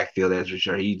on the backfield, that's for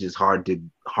sure. He's just hard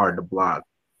to block.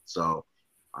 So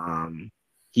um,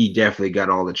 he definitely got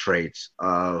all the traits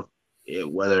of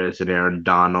whether it's an Aaron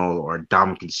Donald or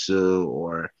Dominican Sue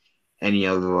or any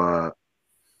of the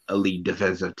elite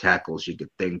defensive tackles you could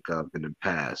think of in the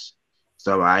past.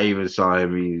 So I even saw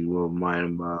him. He remind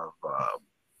him of I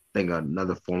think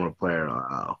another former player,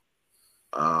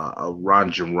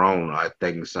 Ron Jerome. I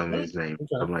think some of his name, Okay.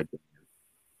 something like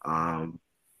that.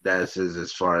 that's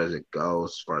as far as it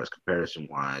goes, as far as comparison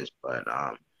wise. But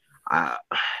I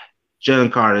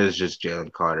Jalen Carter is just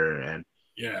Jalen Carter, and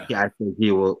Yeah. yeah, I think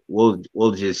he will.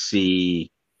 We'll just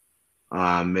see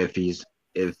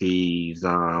if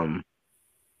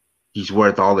he's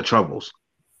worth all the troubles.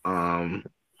 Um,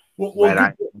 Well, but good.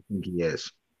 I think he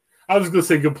is. I was going to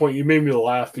say good point. You made me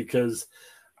laugh because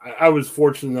I was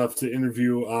fortunate enough to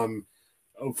interview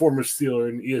a former Steeler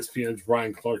and ESPN's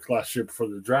Brian Clark last year before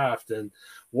the draft, and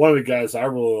one of the guys I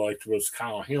really liked was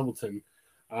Kyle Hamilton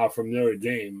from Notre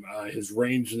Dame. His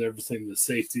range and everything, the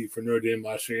safety for Notre Dame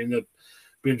last year, ended up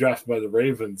being drafted by the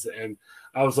Ravens, and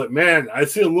I was like, man, I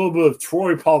see a little bit of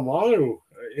Troy Polamalu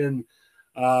in,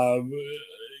 um,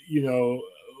 you know,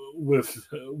 with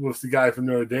the guy from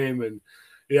Notre Dame, and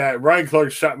yeah, Ryan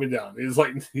Clark shot me down. He's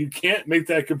like, you can't make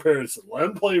that comparison. Let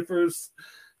him play first,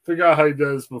 figure out how he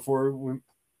does before we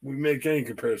make any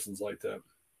comparisons like that.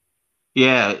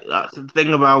 Yeah, the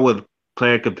thing about with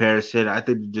player comparison, I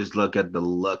think you just look at the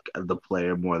look of the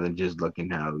player more than just looking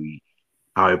how he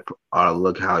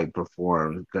look how he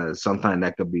performs, because sometimes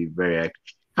that could be very.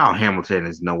 Kyle Hamilton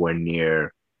is nowhere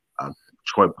near a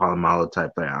Troy Polamalu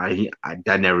type player.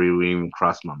 That never even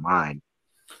crossed my mind,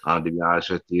 to be honest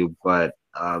with you. But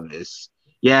it's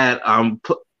yeah,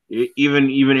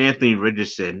 even Anthony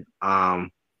Richardson,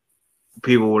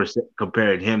 people were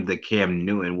comparing him to Cam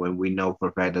Newton when we know for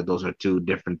a fact that those are two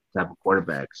different type of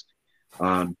quarterbacks.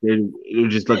 They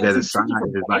just look Yeah, at for the two size.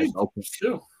 different It's like bodies okay,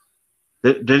 too.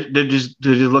 they just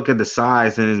look at the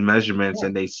size and his measurements, Yeah.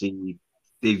 and they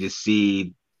just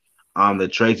see the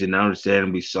traits, and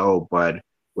understandably so. But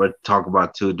we're talking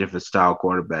about two different style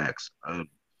quarterbacks.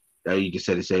 You can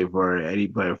say the same for any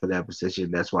player for that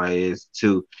position. That's why it's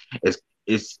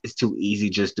it's too easy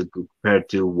just to compare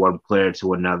to one player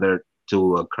to another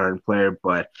to a current player,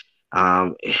 but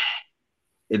um,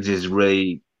 it just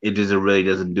really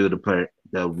doesn't do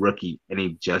the rookie any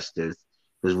justice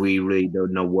because we really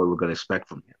don't know what we're going to expect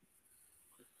from him.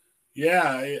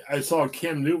 Yeah, I saw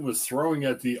Cam Newton was throwing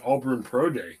at the Auburn Pro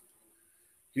Day.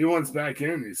 He wants back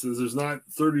in. He says there's not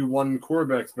 31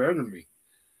 quarterbacks better than me.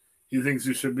 He thinks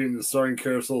he should be in the starting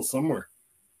carousel somewhere.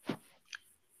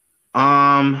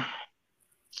 Um,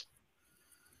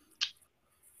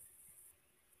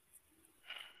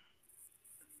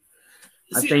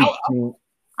 I See, think I'll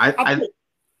I put,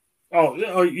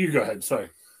 oh, you go ahead. Sorry.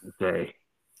 okay.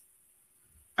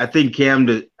 I think Cam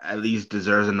at least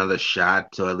deserves another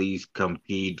shot to at least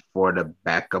compete for the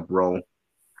backup role.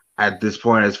 At this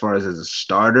point, as far as a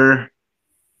starter,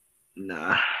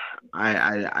 nah, I,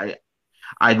 I, I,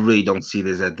 I really don't see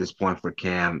this at this point for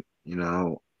Cam.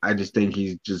 I just think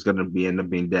he's just gonna end up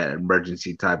being that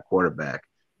emergency type quarterback.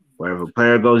 Where if a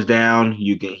player goes down,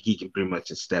 he can pretty much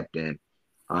just step in.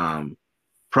 Um,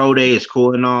 Pro day is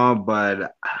cool and all,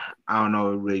 but I don't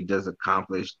know. It really does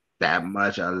accomplish that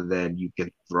much other than you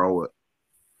can throw it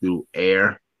through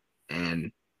air,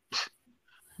 and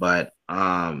but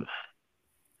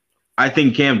I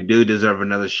think Cam do deserve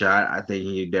another shot. I think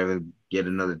he definitely get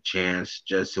another chance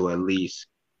just to at least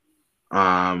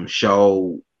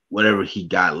show whatever he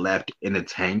got left in the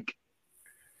tank.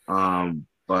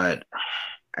 But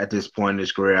at this point in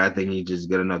his career, I think he's just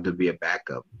good enough to be a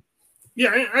backup.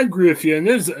 Yeah, I agree with you. And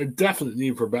there's a definite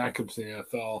need for backups in the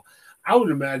NFL. I would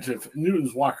imagine if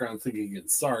Newton's walking around thinking he can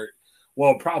start, what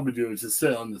he'll probably do is just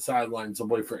sit on the sidelines and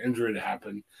wait for injury to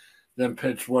happen, then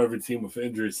pitch whatever team with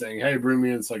injury saying, hey, bring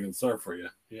me in so I can start for you.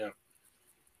 Yeah.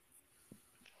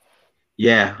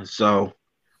 Yeah, so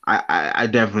I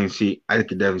definitely see I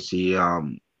could definitely see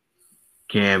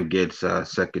Cam gets a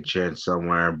second chance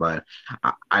somewhere, but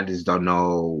I just don't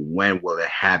know when will it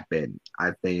happen.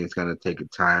 I think it's gonna take a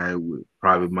time.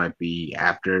 Probably might be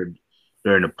after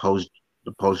during the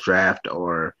post draft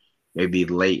or maybe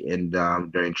late in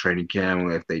during training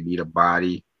camp if they need a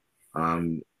body.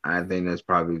 I think that's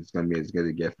probably it's gonna be as good as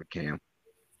it get for Cam.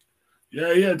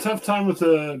 Yeah. Tough time with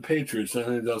the Patriots. I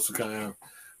think that's kind of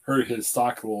hurt his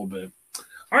stock a little bit.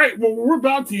 All right. Well, we're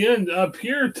about to end.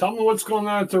 Pierre, tell me what's going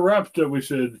on at the rep that we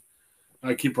should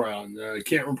keep our eye on.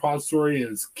 Can't repository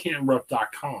is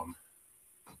can'trep.com.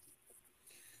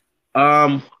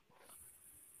 Um,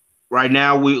 right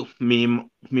now me and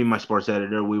my sports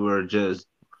editor, we were just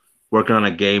working on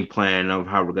a game plan of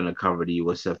how we're gonna cover the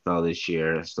USFL this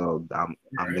year. So I'm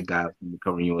the guy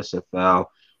covering USFL.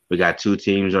 We got two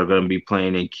teams that are gonna be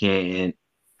playing in Canton.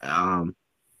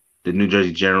 The New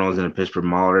Jersey Generals and the Pittsburgh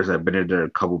Maulers. I've been there a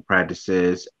couple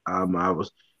practices.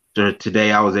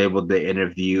 Today I was able to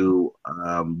interview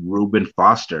Reuben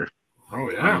Foster. Oh,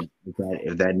 yeah.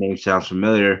 If that name sounds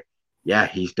familiar, yeah,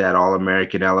 he's that All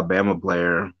American Alabama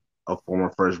player, a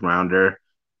former first rounder.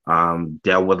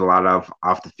 Dealt with a lot of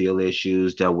off the field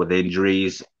issues, dealt with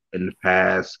injuries in the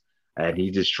past, and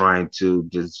he's just trying to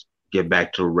just get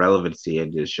back to relevancy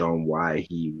and just show him why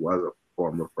he was a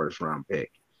former first round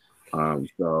pick.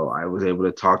 So I was able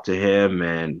to talk to him,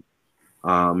 and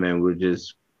we're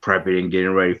just prepping and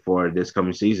getting ready for this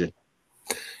coming season.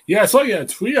 Yeah, I saw you had a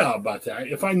tweet out about that.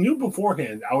 If I knew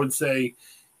beforehand, I would say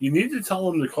you need to tell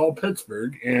them to call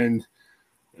Pittsburgh and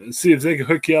see if they can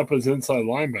hook you up as inside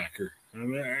linebacker. I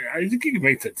mean, I think he can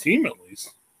make the team at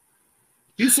least.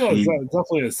 He's He,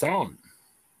 definitely a talent.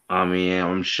 I mean,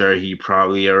 I'm sure he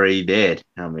probably already did.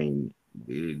 I mean,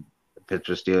 the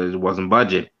Pittsburgh Steelers wasn't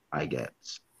budget, I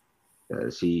guess,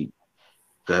 because he.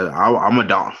 Cause I'm a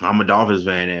Dolphins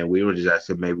fan, and we were just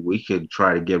asking maybe we could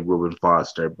try to get Reuben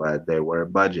Foster, but they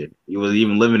weren't budget. He was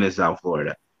even living in South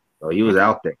Florida, so he was Okay.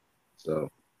 out there. So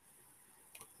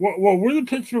Well, we're the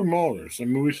Pittsburgh Maulers. I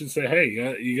mean, we should say, hey,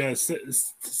 you got to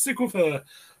stick with a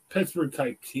Pittsburgh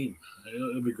type team.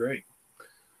 It'll be great.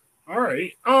 All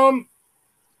right.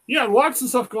 Yeah, lots of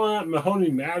stuff going on at Mahoney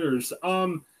Matters.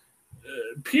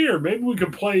 Peter, maybe we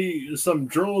could play some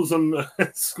journalism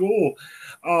at school.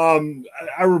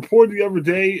 I reported the other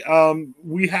day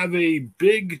we have a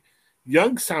big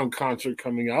Youngstown concert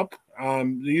coming up.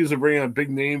 They usually bring in a big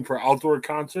name for outdoor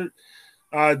concert.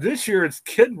 This year it's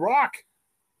Kid Rock,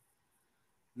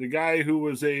 the guy who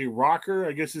was a rocker.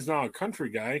 I guess he's now a country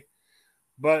guy.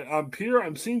 But Peter,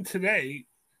 I'm seeing today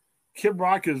Kid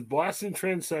Rock is blasting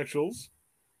transsexuals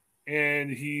and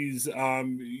he's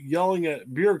yelling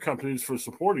at beer companies for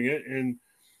supporting it. And,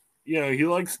 he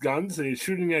likes guns and he's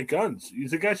shooting at guns. You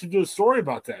think I should do a story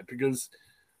about that? Because,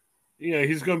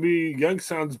 he's going to be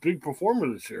Youngstown's big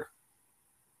performer this year.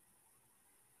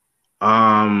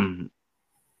 um,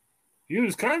 He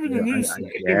was kind of in the yeah, news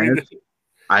today.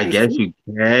 I guess you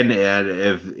can, and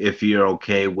if you're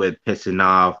okay with pissing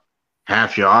off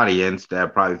half your audience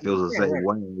that probably feels the Yeah, same right.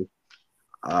 way.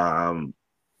 Um,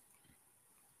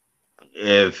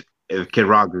 if Kid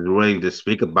Rock is willing to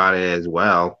speak about it as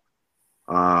well,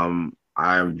 I'm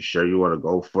sure you want to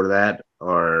go for that,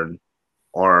 or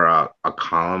a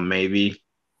column maybe.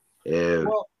 If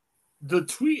Well, the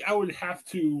tweet I would have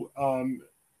to,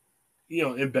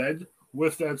 embed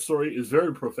with that story is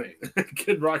very profane.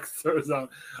 Kid Rock throws out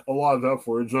a lot of F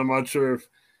words. I'm not sure if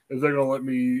they're going to let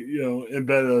me,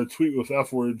 embed a tweet with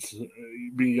F words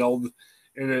being yelled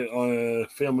in it on a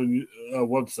family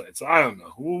website. So I don't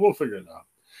know. We'll figure it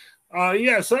out.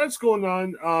 Yeah, so that's going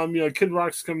on. Kid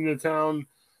Rock's coming to town.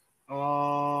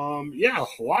 Yeah,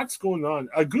 lots going on.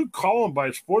 A good column by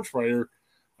a sports writer,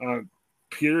 uh,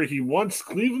 Peter. He wants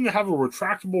Cleveland to have a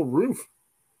retractable roof.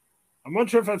 I'm not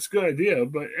sure if that's a good idea,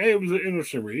 but hey, it was an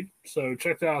interesting read. So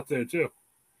check that out there too.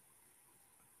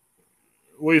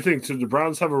 What do you think? Should the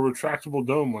Browns have a retractable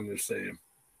dome on their stadium?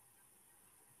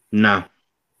 no,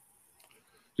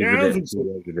 keep Yeah, I it don't as think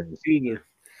so it is. either.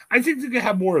 I think they could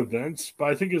have more events, but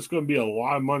I think it's going to be a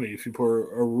lot of money if you put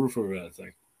a roof over that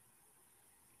thing.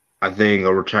 I think a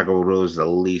retractable rule is the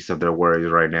least of their worries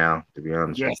right now, to be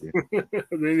honest Yeah, with you.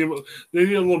 they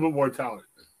need a little bit more talent.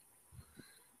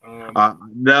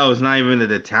 No, it's not even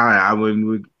the talent. I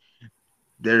mean,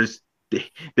 there's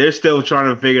they're still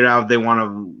trying to figure out if they want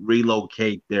to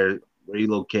relocate their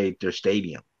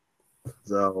stadium.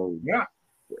 So Yeah,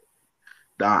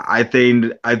 I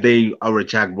think a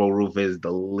retractable roof is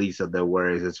the least of their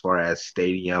worries as far as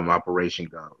stadium operation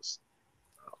goes.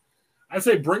 I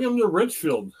say bring them to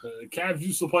Richfield. Cavs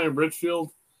used to play in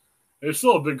Richfield. There's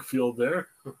still a big field there.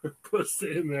 Put a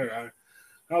stadium there.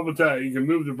 How about that? You can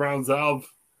move the Browns out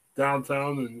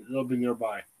downtown, and it'll be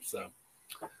nearby. So,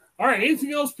 all right.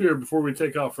 Anything else, Pierre, before we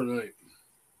take off for the night?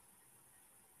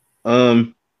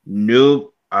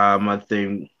 Nope. I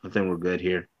think we're good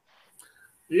here.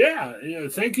 Yeah.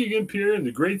 Thank you again, Pierre. And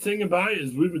the great thing about it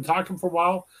is we've been talking for a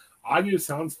while. Audio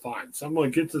sounds fine. So I'm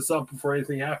going to get this up before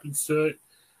anything happens to it.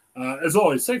 As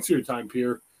always, thanks for your time,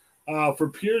 Pierre. For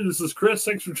Pierre, this is Chris.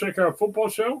 Thanks for checking our football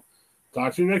show.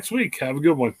 Talk to you next week. Have a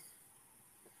good one.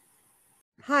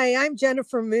 Hi, I'm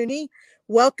Jennifer Mooney.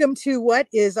 Welcome to what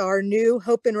is our new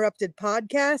Hope Interrupted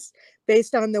podcast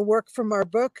based on the work from our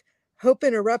book, Hope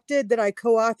Interrupted, that I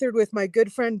co-authored with my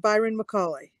good friend Byron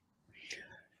McCauley.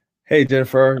 Hey,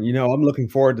 Jennifer, I'm looking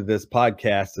forward to this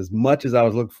podcast as much as I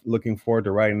was looking forward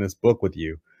to writing this book with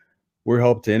you. We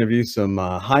hope to interview some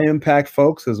high impact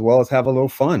folks as well as have a little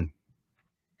fun.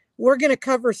 We're going to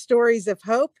cover stories of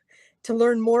hope. To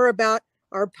learn more about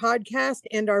our podcast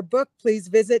and our book, please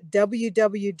visit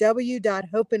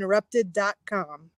www.hopeinterrupted.com.